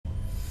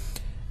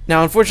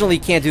Now, unfortunately,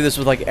 you can't do this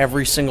with, like,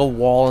 every single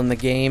wall in the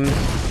game.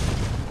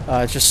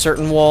 It's just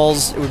certain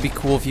walls. It would be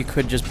cool if you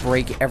could just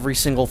break every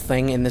single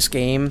thing in this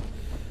game.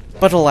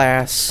 But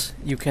alas,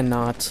 you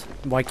cannot.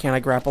 Why can't I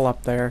grapple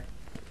up there?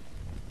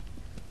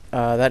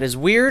 That is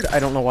weird. I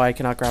don't know why I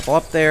cannot grapple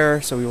up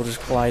there, so we will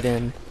just glide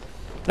in.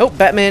 Nope,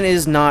 Batman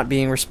is not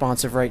being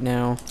responsive right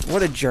now.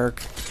 What a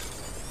jerk.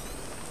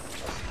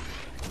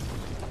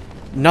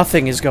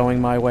 Nothing is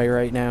going my way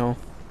right now.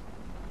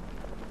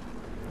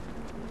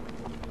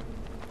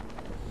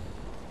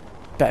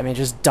 Batman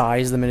just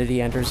dies the minute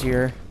he enters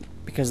here.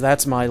 Because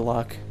that's my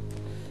luck.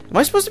 Am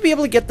I supposed to be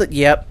able to get the...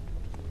 Yep.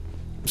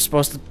 I'm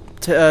supposed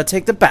to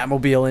take the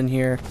Batmobile in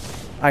here.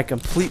 I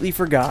completely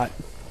forgot.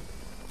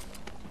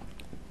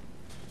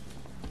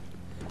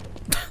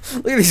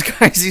 Look at these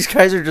guys. These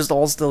guys are just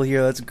all still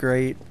here. That's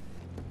great.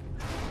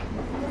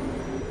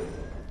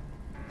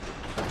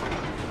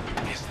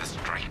 Is the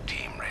strike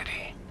team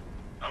ready?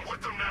 I'm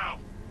with them now.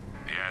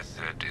 The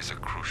asset is a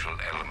crucial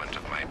element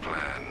of my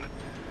plan.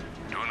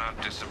 Do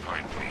not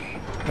disappoint me.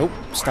 Nope.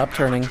 Stop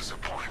turning.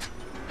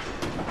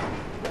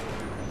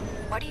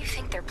 What do you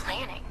think they're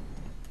planning?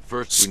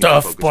 First,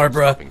 Stuff,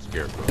 Barbara.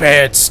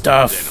 Bad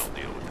stuff.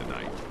 Then I'll deal with the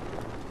night.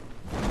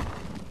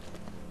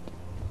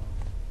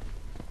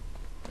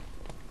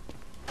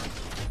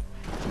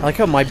 I like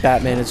how my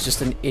Batman is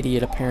just an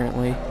idiot,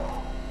 apparently.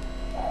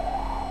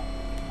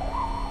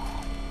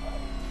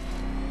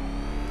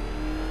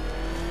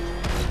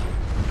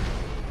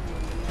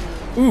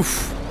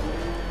 Oof.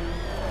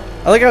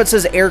 I like how it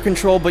says air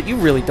control, but you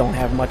really don't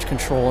have much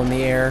control in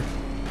the air.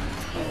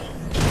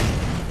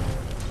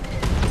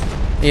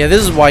 Yeah,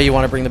 this is why you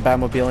want to bring the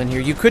Batmobile in here.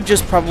 You could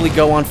just probably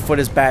go on foot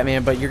as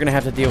Batman, but you're going to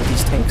have to deal with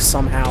these tanks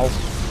somehow.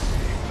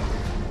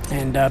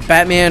 And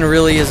Batman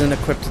really isn't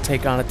equipped to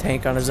take on a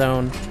tank on his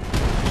own.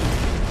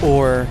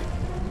 Or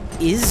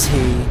is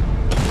he?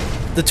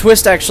 The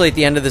twist actually at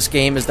the end of this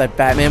game is that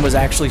Batman was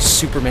actually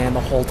Superman the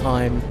whole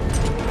time.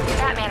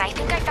 Batman, I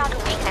think I found a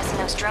weakness in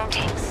those drone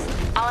tanks.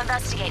 I'll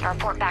investigate and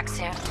report back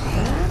soon.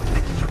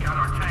 They took out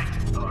our tank.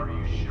 Are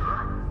you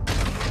sure?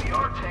 Maybe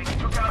our tank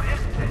took out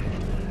his tank.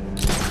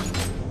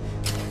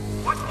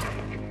 What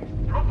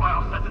tank?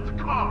 Profile says it's a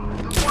car.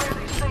 Then why are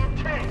they saying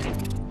tank?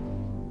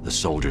 The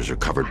soldiers are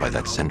covered by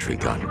that sentry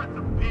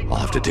gun. I'll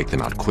have to take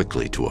them out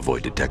quickly to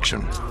avoid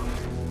detection.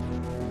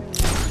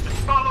 Just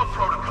follow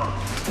protocol.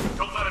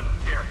 Don't let him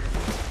scare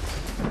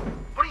you.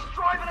 But he's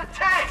driving a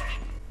tank!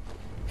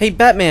 Hey,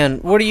 Batman,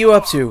 what are you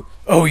up to?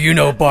 Oh, you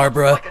know,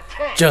 Barbara.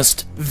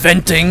 Just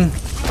venting.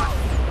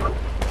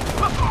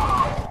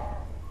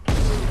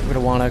 I'm gonna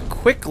want to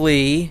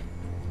quickly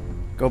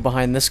go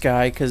behind this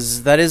guy,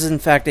 because that is, in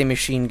fact, a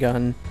machine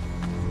gun.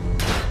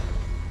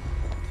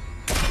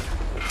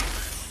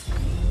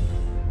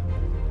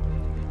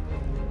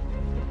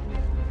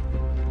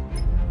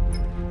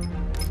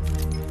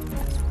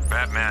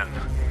 Batman,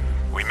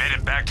 we made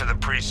it back to the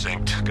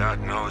precinct. God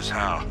knows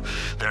how.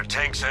 There are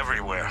tanks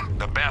everywhere.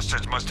 The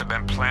bastards must have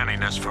been planning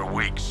this for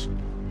weeks.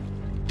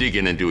 Dig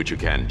in and do what you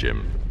can,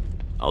 Jim.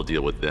 I'll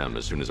deal with them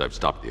as soon as I've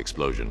stopped the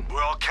explosion.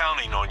 We're all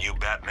counting on you,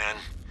 Batman.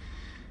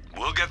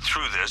 We'll get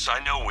through this.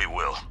 I know we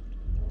will.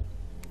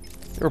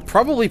 They were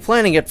probably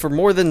planning it for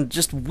more than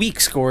just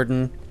weeks,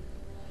 Gordon.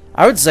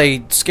 I would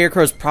say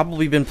Scarecrow's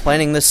probably been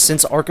planning this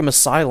since Arkham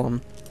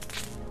Asylum.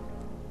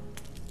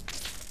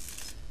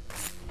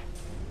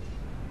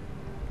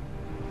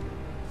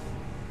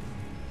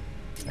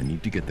 I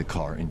need to get the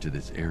car into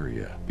this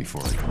area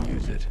before I can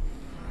use it.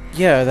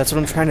 Yeah, that's what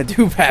I'm trying to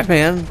do,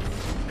 Batman.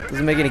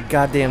 Doesn't make any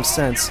goddamn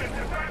sense.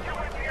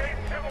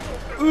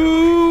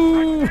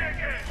 Ooh!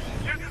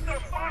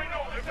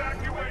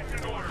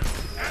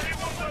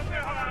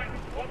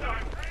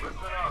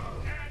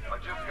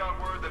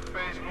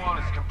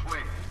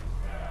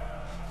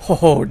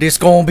 Oh, this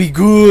gonna be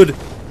good.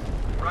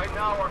 Right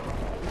now,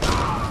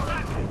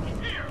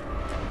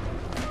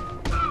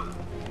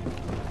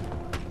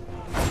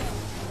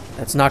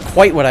 That's not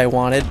quite what I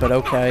wanted, but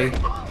okay.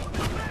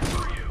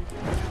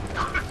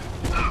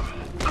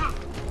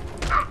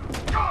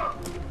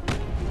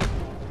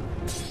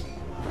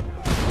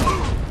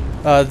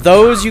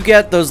 Those you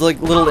get, those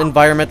like little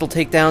environmental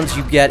takedowns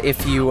you get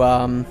if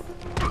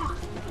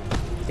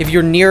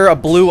you're near a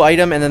blue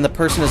item and then the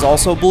person is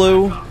also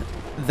blue,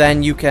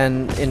 then you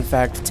can, in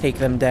fact, take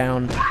them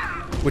down,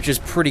 which is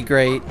pretty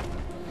great.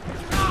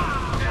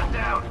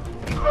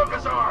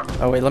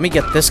 Oh wait, let me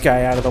get this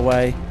guy out of the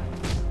way.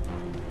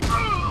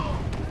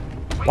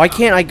 Why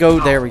can't I go?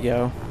 There we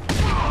go.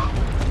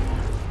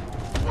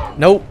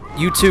 Nope,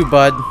 you too,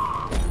 bud.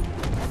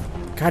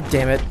 God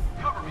damn it.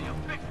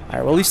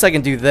 Alright, well at least I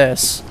can do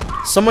this.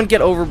 Someone get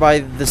over by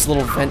this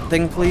little vent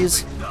thing,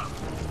 please.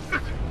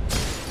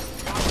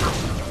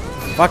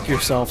 Fuck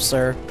yourself,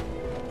 sir.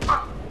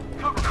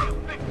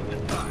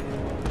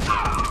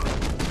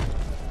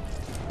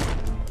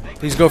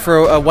 Please go for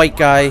a white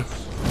guy.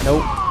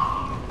 Nope.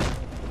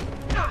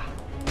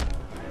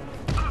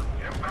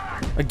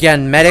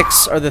 Again,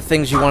 medics are the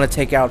things you want to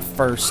take out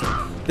first.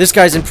 This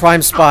guy's in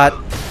prime spot.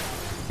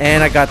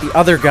 And I got the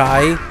other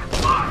guy.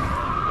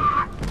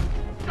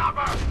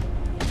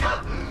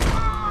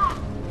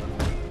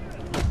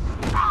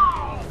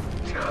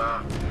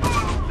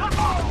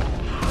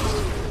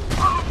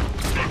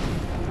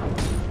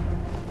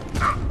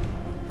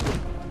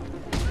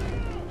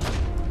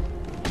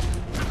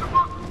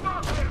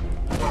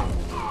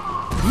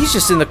 He's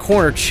just in the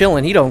corner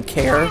chilling. He don't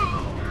care.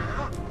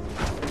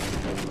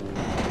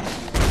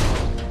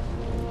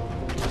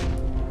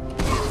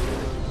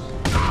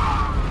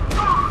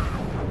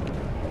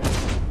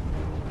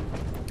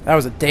 That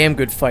was a damn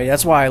good fight.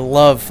 That's why I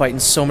love fighting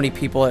so many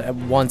people at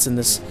once in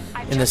this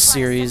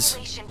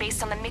series.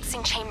 Based on the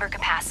mixing chamber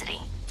capacity.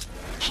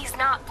 He's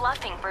not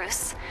bluffing,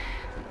 Bruce.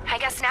 I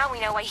guess now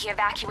we know why he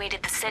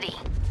evacuated the city.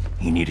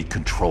 He needed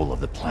control of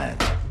the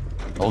plant.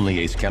 Only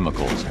Ace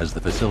Chemicals has the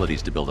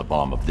facilities to build a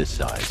bomb of this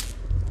size.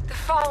 The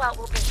fallout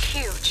will be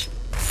huge.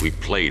 We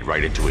played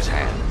right into his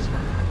hands.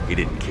 He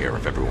didn't care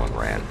if everyone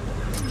ran.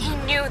 He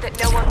knew that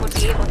no one would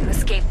be able to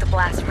escape the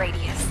blast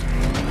radius.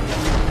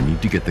 I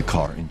need to get the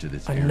car into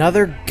this area.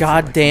 Another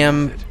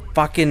goddamn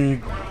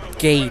fucking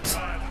gate.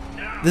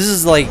 This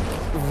is like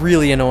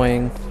really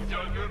annoying.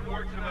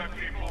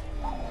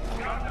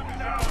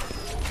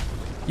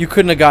 You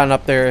couldn't have gotten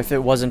up there if it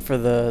wasn't for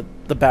the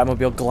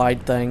Batmobile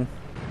glide thing.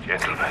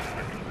 Gentlemen,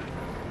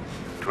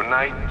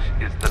 tonight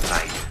is the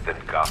night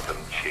that Gotham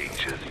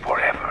changes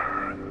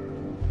forever.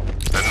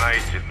 The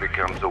night it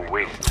becomes a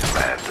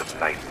wasteland of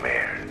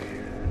nightmares,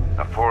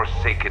 a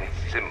forsaken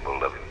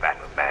symbol of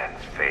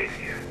Batman's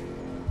failure,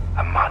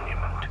 a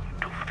monument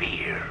to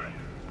fear.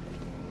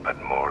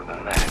 But more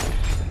than that,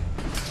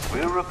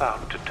 we're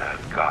about to turn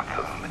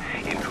Gotham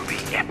into the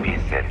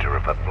epicenter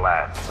of a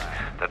blast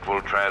that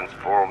will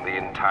transform the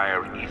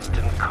entire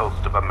eastern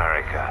coast of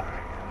America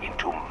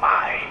into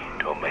my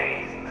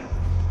domain.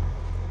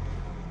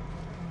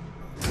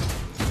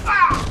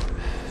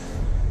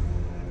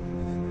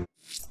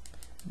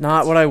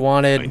 Not what I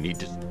wanted. I need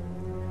to...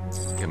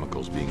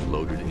 Chemicals being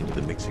loaded into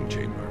the mixing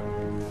chamber.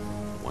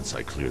 Once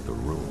I clear the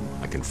room,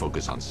 I can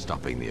focus on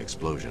stopping the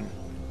explosion.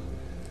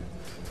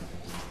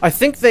 I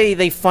think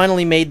they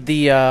finally made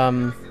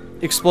the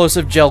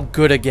explosive gel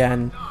good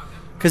again.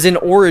 Because in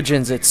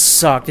Origins it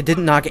sucked. It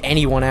didn't knock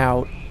anyone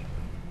out.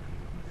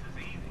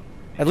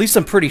 At least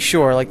I'm pretty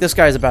sure. Like, this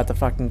guy's about to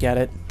fucking get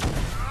it.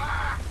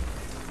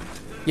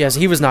 Yes,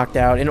 he was knocked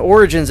out. In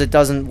Origins it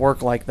doesn't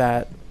work like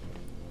that.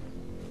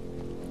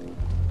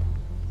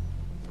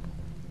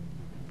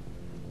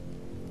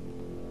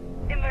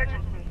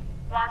 Emergency.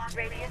 Blast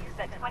radius is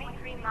at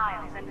 23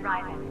 miles and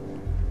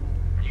rising.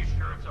 Are you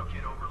sure it's okay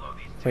to overload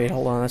these? Wait,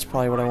 hold on. That's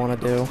probably what I want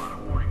to do.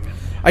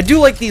 I do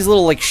like these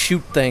little, like,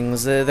 shoot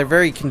things. They're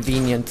very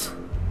convenient.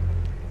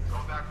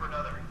 Going back for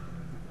another.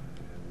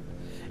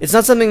 It's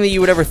not something that you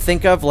would ever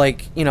think of,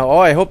 like, you know, oh,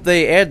 I hope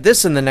they add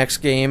this in the next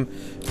game,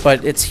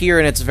 but it's here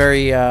and it's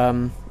very,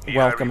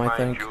 welcome, I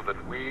think. I remind you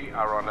that we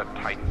are on a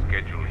tight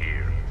schedule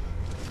here.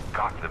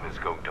 Gotham is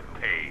going to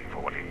pay for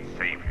what its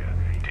savior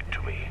did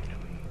to me.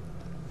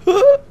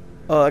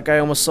 Oh, that guy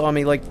almost saw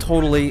me, like,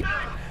 totally...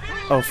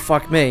 Oh,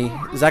 fuck me.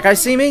 Does that guy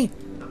see me?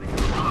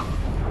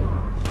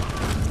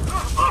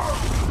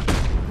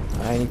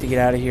 I need to get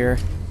out of here.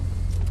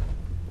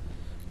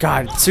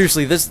 God,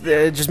 seriously, this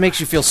it just makes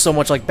you feel so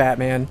much like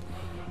Batman.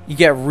 You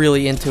get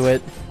really into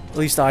it. At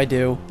least I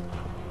do.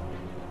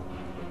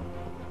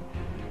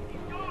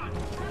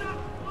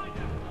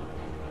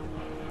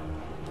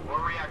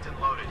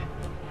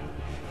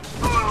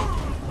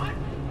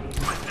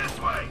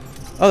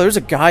 Oh, there's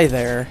a guy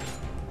there.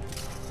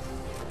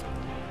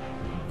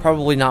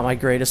 Probably not my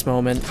greatest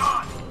moment.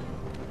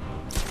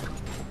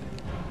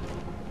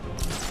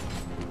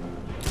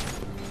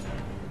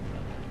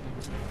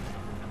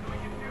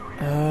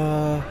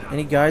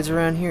 Any guys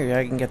around here? Yeah,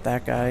 I can get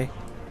that guy.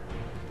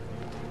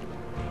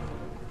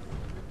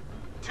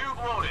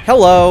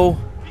 Hello!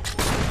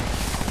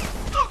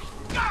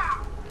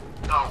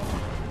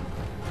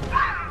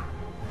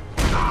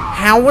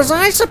 How was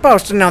I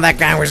supposed to know that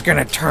guy was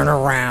gonna turn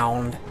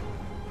around?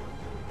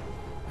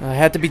 It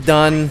had to be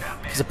done,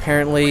 because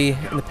apparently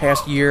in the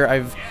past year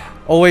I've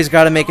always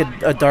got to make a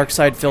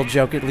Darkseid filled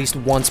joke at least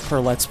once per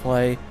Let's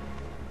Play.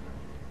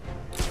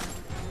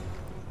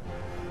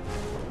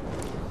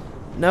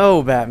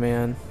 No,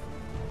 Batman.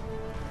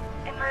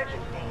 Emergency.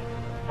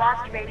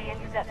 Blast radius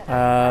is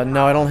at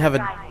No, I don't have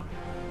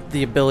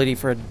the ability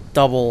for a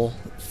double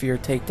fear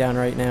takedown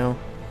right now.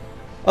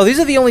 Oh, these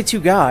are the only two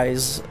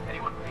guys.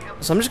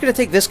 So I'm just gonna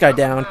take this guy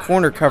down,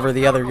 corner cover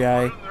the other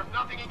guy.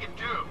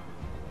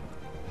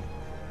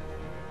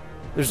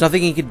 There's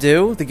nothing he could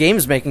do? The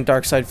game's making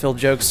Darkseid filled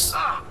jokes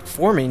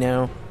for me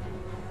now.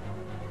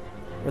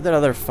 Where'd that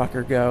other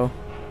fucker go?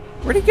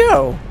 Where'd he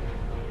go?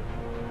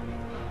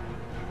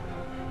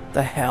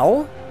 The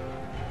hell?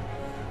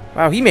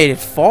 Wow, he made it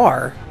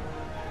far.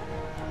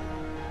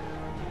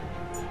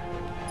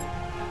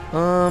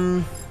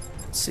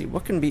 Let's see,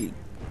 what can be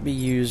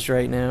used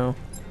right now?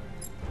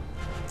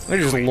 I'm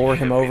gonna just lure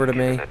him over to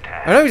me.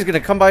 I know he's gonna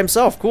come by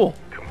himself, cool.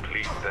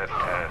 Complete that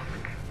task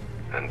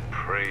and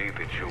pray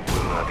that you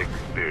will not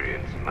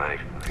experience my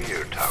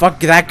fear.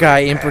 Fuck that guy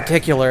in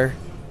particular.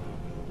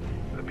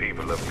 The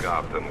people of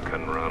Gotham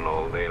can run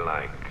all they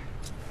like,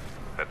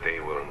 but they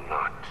will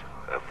not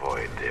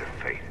avoid their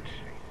fate.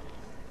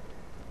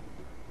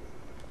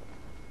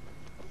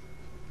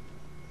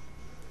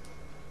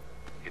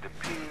 It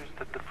appears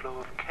that the flow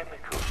of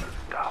chemicals has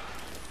stopped,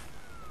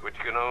 which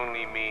can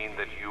only mean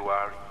that you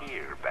are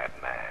here,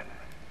 Batman.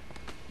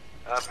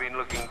 I've been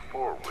looking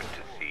forward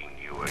to seeing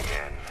you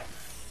again.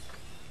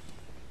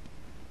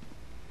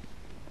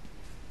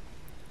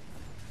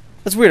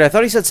 That's weird. I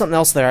thought he said something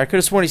else there. I could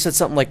have sworn he said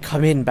something like,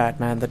 "Come in,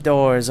 Batman. The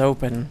door is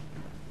open."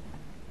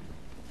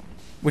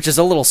 Which is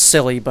a little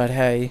silly, but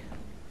hey.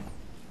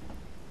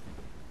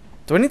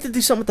 Do I need to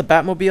do something with the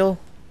Batmobile?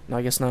 No,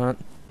 I guess not.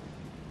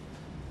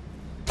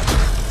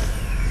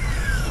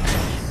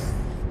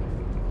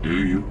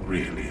 Do you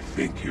really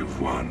think you've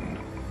won?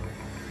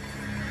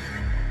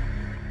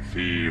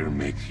 Fear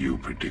makes you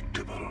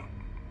predictable.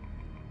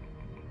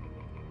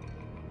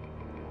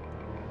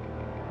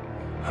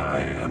 I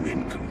am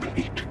in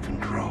complete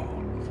control.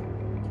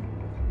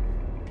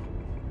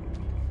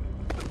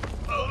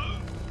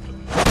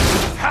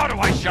 How do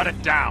I shut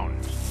it down?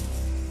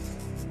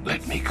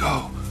 Let me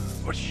go,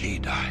 or she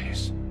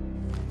dies.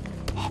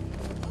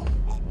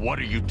 What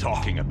are you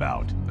talking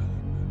about?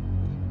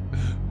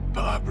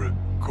 Barbara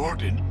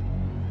Gordon.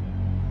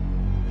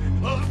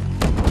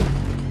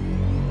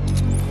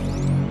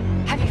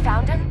 Have you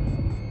found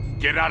him?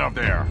 Get out of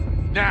there!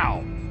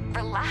 Now!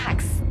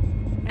 Relax.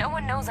 No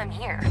one knows I'm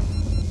here.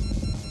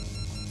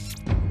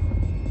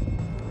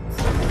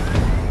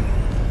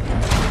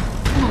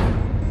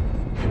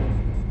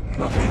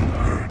 Nothing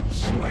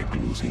hurts like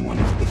losing one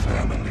of the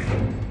family.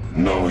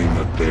 Knowing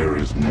that there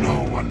is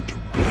no one to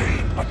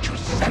blame but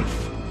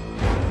yourself.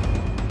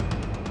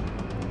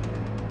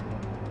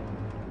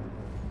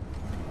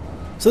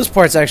 So this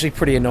part's actually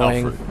pretty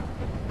annoying. Alfred.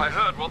 I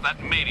heard what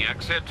that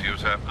maniac said to you,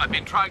 sir. I've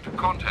been trying to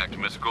contact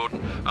Miss Gordon,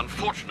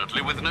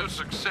 unfortunately with no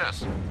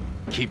success.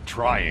 Keep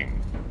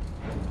trying.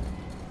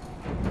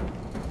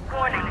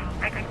 Warning,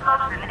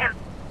 explosion imminent.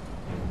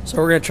 So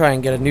we're gonna try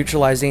and get a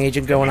neutralizing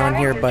agent going on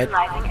here, but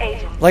Neutralizing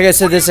agent. like I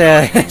said,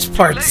 this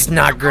part's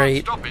not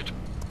great. Stop it.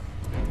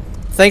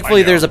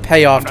 Thankfully, I know. there's a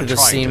payoff I'm to not this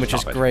trying scene, to which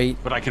is stop it, great.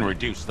 But I can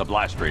reduce the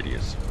blast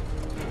radius.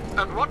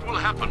 And what will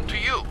happen to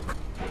you?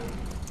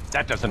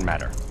 That doesn't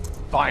matter.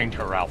 Find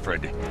her,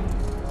 Alfred.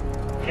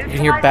 You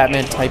can hear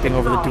Batman typing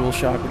over the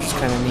DualShock, which is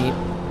kind of neat.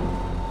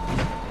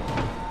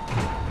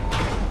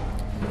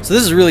 So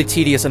this is really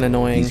tedious and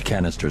annoying. These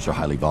canisters are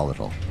highly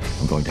volatile.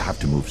 I'm going to have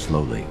to move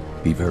slowly.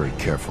 Be very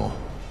careful.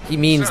 He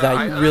means Sir, that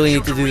I you urge really you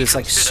need to to do this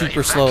like reconsider.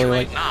 super slowly.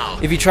 Like, Evacuate now.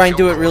 if you try and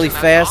do it really If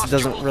you're fast, it caught,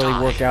 doesn't you'll really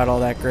die. work out all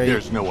that great.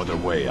 There's no other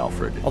way,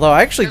 Alfred. Although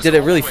I actually did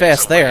it really There's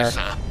fast always a way, there, sir.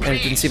 and it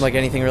didn't Please. seem like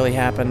anything really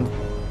happened.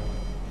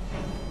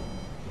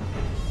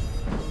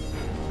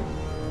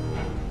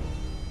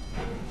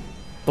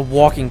 The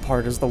walking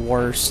part is the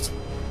worst.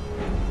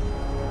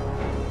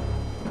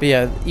 But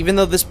yeah, even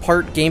though this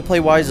part,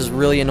 gameplay-wise, is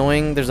really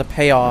annoying, there's a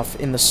payoff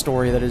in the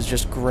story that is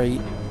just great.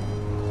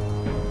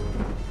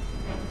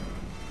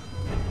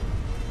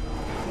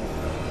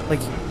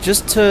 Like,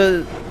 just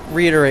to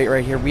reiterate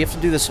right here, we have to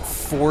do this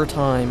 4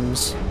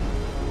 times.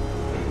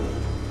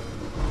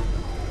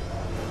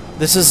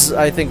 This is,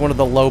 I think, one of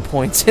the low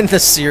points in the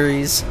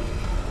series.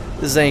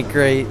 This ain't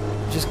great.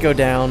 Just go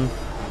down.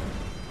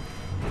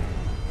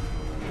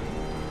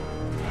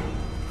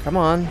 Come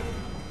on.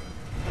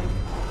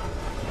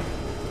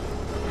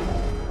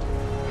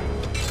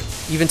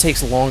 Even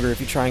takes longer if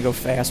you try and go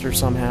faster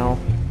somehow.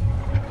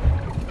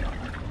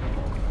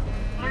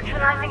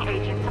 Neutralizing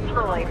agent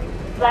deployed.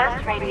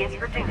 Blast radius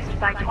reduced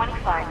by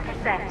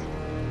 25%.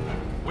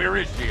 Where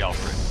is she,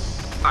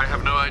 Alfred? I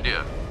have no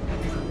idea.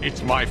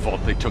 It's my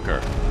fault they took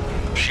her.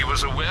 She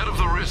was aware of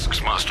the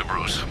risks, Master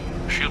Bruce.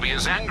 She'll be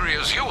as angry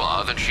as you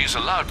are that she's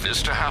allowed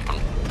this to happen.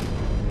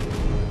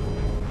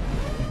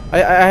 I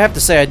have to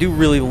say, I do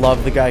really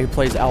love the guy who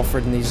plays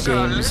Alfred in these Sir,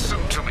 games.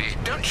 listen to me.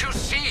 Don't you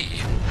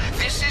see?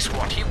 This is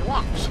what he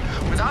wants.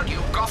 Without you,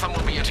 Gotham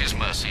will be at his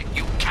mercy.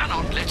 You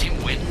cannot let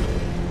him win.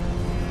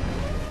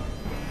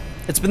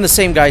 It's been the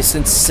same guy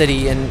since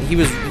City, and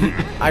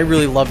I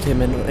really loved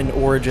him in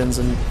Origins,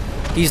 and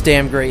he's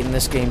damn great in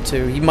this game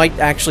too. He might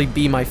actually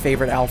be my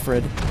favorite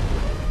Alfred.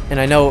 And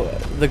I know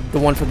the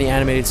one from the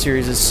animated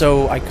series is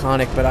so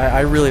iconic, but I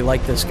really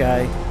like this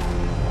guy.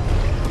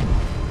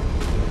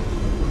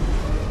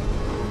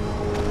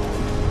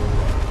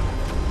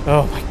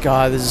 Oh my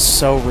god, this is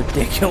so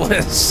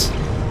ridiculous.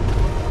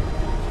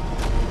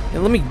 Yeah,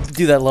 let me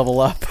do that level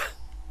up.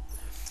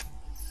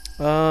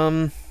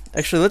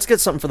 Actually, let's get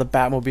something for the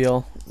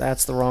Batmobile.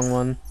 That's the wrong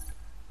one.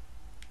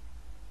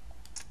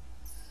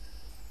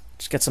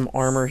 Just get some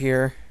armor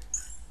here.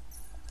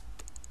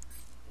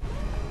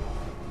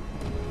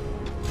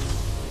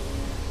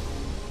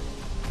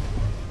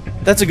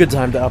 That's a good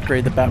time to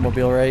upgrade the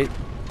Batmobile, right?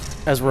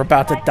 As we're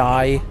about to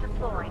die.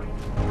 Deployed.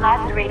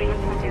 Blast radius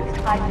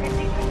reduced by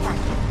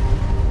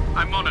 50%.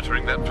 I'm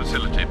monitoring that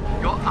facility.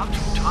 You're out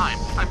of time.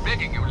 I'm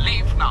begging you,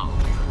 leave now.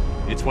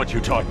 It's what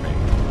you taught me.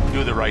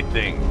 Do the right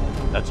thing.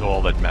 That's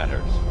all that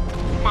matters.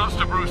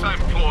 Master Bruce, I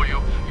implore you,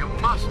 you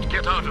must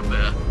get out of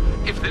there.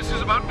 If this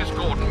is about Miss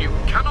Gordon, you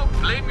cannot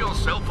blame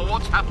yourself for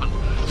what's happened.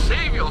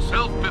 Save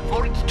yourself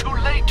before it's too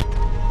late.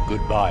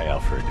 Goodbye,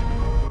 Alfred.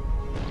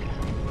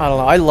 I don't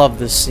know, I love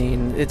this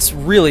scene. It's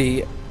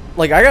really...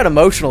 Like, I got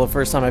emotional the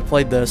first time I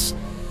played this.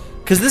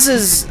 Because this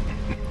is...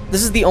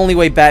 This is the only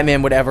way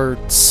Batman would ever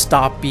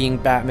stop being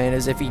Batman,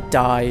 is if he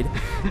died,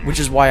 which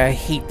is why I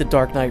hate The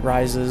Dark Knight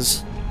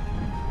Rises.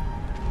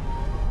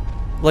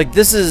 Like,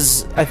 this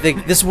is, I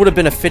think, this would have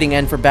been a fitting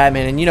end for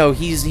Batman, and you know,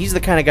 he's the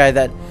kind of guy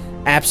that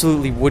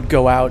absolutely would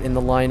go out in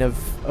the line of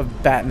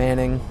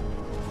Batmaning.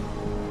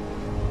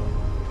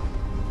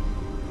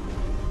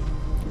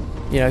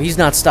 You know, he's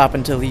not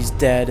stopping till he's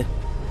dead.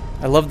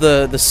 I love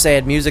the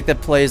sad music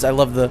that plays. I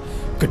love the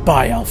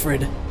 "Goodbye,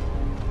 Alfred."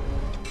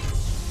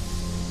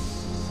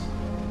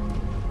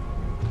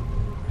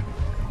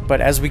 But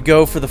as we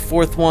go for the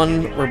fourth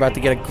one, we're about to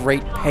get a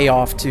great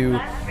payoff to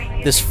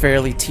this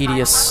fairly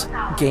tedious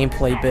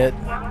gameplay bit.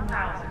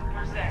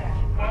 1000%.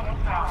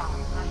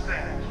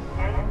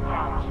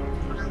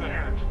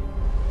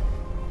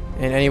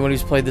 And anyone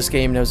who's played this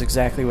game knows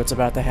exactly what's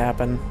about to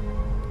happen.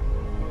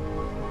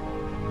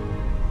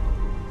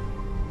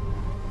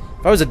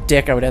 If I was a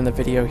dick, I would end the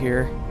video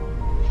here.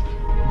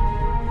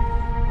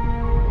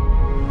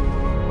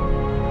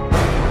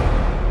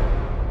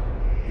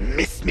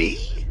 Miss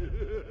me?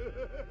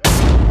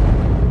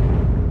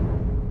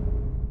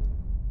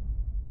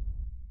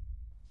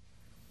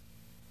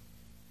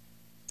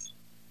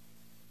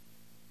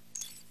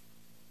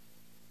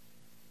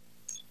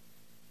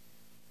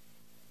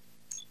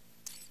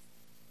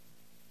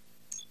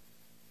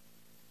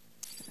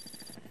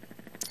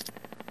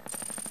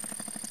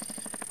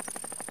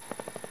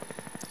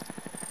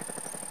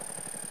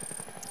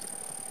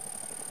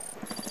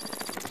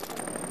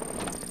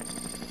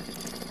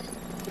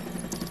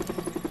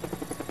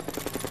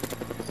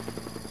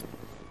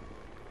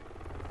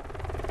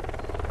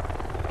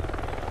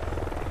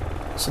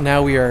 So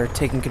now we are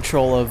taking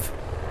control of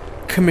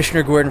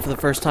Commissioner Gordon for the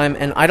first time,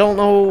 and I don't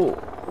know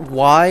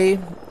why.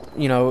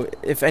 You know,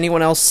 if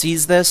anyone else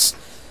sees this,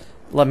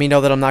 let me know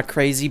that I'm not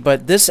crazy,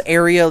 but this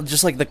area,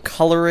 just like the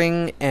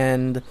coloring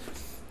and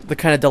the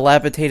kind of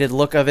dilapidated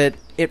look of it,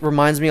 it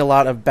reminds me a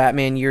lot of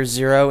Batman Year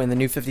Zero in the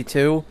New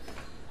 52.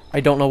 I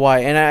don't know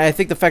why, and I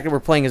think the fact that we're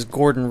playing as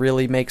Gordon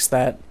really makes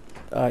that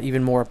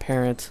even more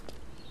apparent.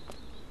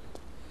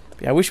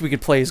 But yeah, I wish we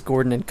could play as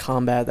Gordon in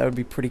combat. That would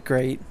be pretty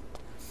great.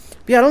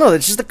 But yeah, I don't know.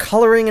 It's just the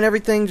coloring and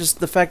everything. Just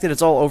the fact that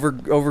it's all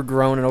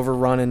overgrown and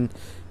overrun and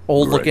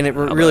old looking. It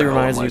really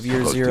reminds me of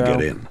Year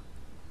Zero.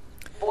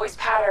 Voice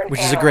pattern Which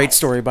is a great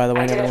story, by the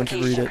way, and everyone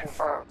should read it.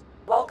 Confirmed.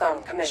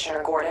 Welcome,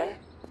 Commissioner Gordon.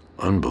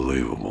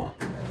 Unbelievable.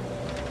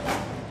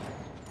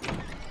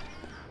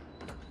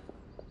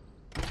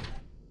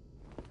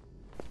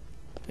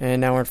 And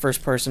now we're in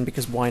first person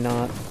because why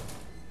not?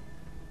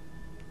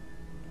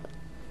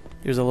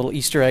 Here's a little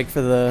Easter egg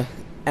for the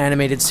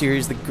animated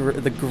series,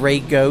 the Gray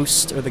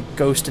Ghost, or the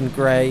Ghost in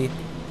Gray.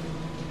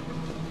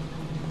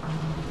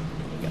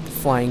 Got the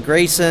Flying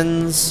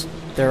Graysons.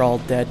 They're all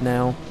dead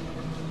now.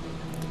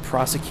 The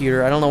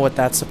Prosecutor. I don't know what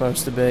that's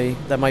supposed to be.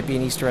 That might be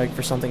an Easter egg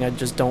for something I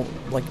just don't,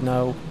 like,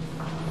 know.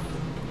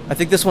 I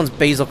think this one's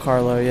Basil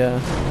Carlo,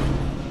 yeah.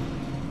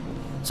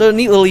 So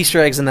neat little Easter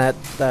eggs in that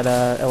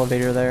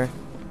elevator there.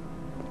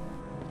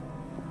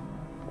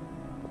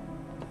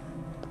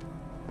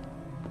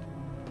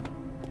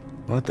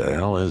 What the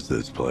hell is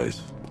this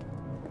place?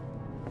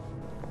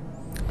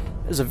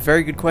 That's a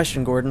very good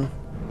question, Gordon.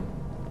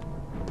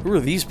 Who are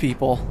these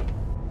people?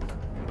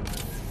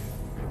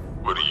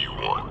 What do you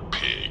want,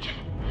 pig?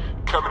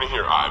 Coming in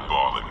here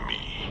eyeballing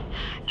me.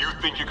 You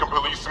think you can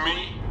police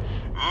me?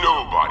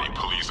 Nobody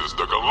polices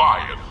the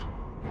Goliath.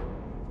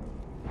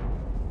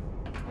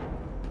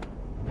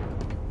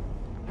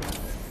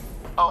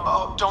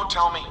 Oh, don't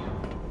tell me.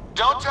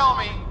 Don't tell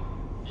me.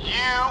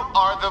 You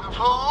are the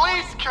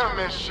police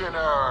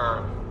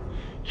commissioner.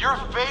 Your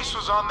face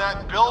was on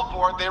that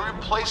billboard they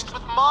replaced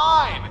with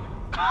mine.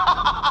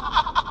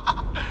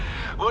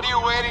 What are you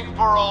waiting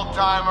for,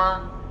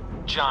 old-timer?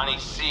 Johnny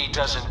C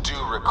doesn't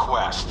do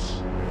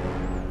requests.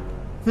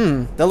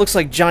 That looks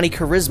like Johnny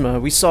Charisma.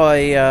 We saw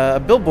a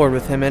billboard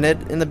with him in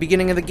it in the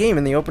beginning of the game,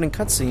 in the opening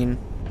cutscene.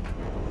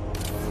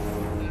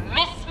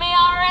 Miss me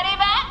already,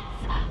 Bats?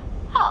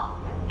 Oh,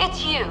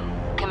 it's you,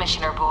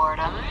 Commissioner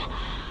Boredom.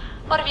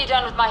 What have you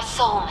done with my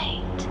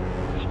soulmate?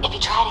 If you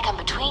try to come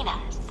between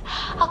us,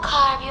 I'll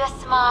carve you a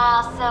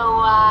smile so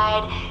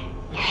wide,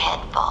 your head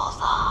falls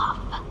off.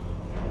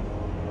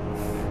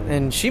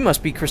 And she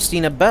must be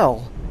Christina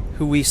Bell,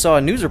 who we saw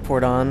a news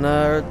report on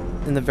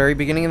in the very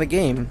beginning of the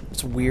game.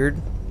 It's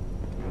weird.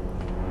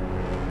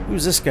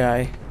 Who's this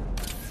guy?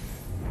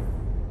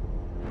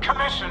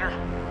 Commissioner,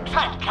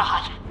 thank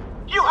God.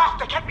 You have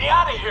to get me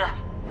out of here.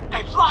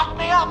 They've locked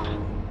me up,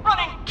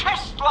 running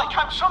tests like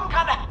I'm some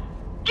kind of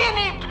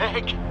guinea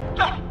pig.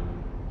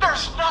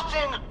 There's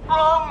nothing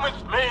wrong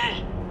with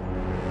me.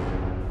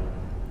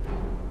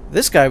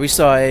 This guy we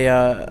saw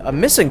a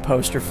missing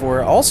poster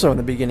for also in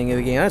the beginning of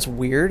the game. That's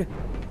weird.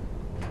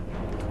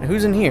 And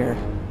who's in here?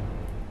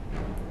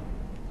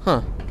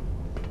 Huh.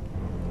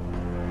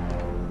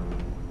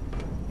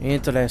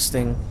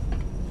 Interesting.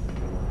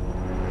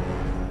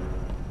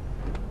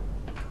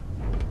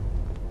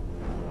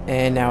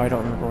 And now I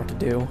don't remember what to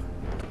do.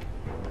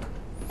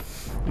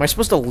 Am I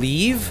supposed to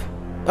leave?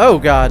 Oh,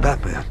 God.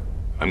 Batman.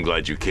 I'm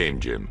glad you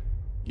came, Jim.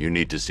 You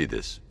need to see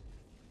this.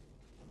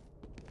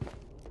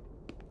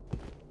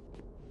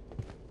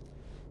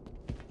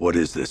 What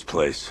is this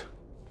place?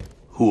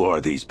 Who are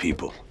these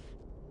people?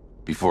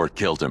 Before it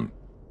killed him,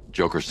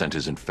 Joker sent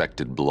his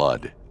infected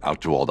blood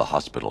out to all the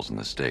hospitals in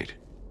the state.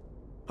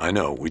 I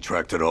know, we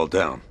tracked it all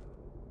down.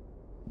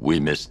 We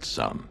missed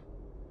some.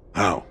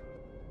 How?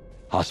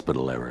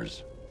 Hospital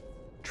errors.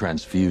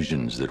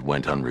 Transfusions that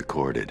went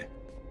unrecorded.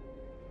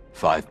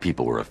 5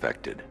 people were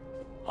affected.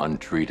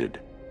 Untreated,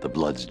 the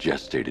blood's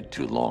gestated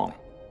too long.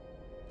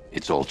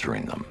 It's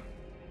altering them.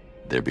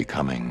 They're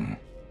becoming...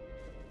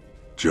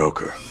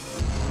 Joker.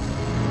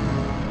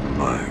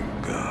 My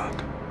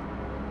God.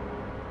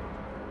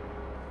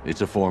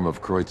 It's a form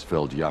of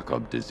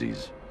Creutzfeldt-Jakob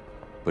disease,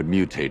 but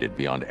mutated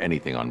beyond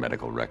anything on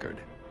medical record.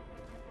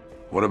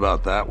 What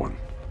about that one?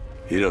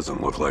 He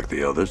doesn't look like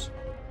the others.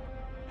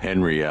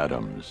 Henry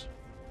Adams.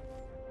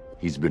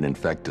 He's been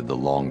infected the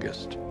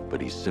longest,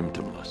 but he's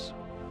symptomless.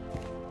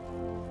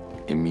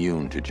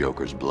 Immune to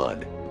Joker's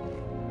blood.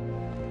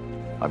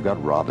 I've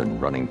got Robin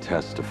running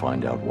tests to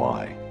find out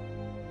why.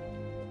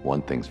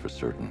 One thing's for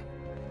certain.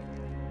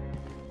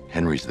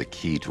 Henry's the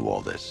key to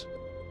all this.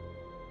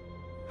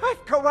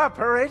 I've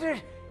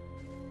cooperated.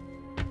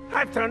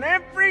 I've done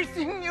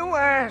everything you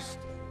asked.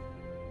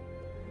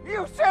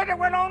 You said it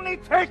would only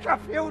take a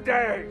few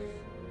days.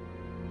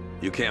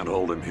 You can't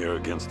hold him here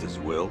against his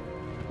will.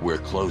 We're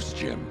close,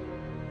 Jim.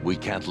 We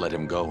can't let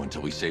him go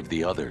until we save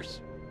the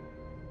others.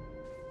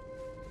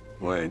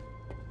 Wait.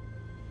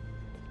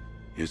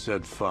 You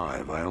said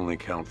 5. I only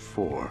count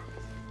 4.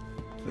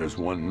 There's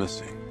one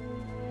missing.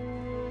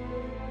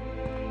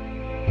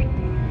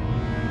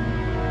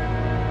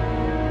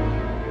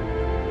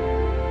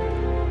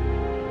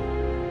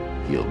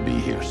 He'll be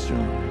here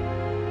soon.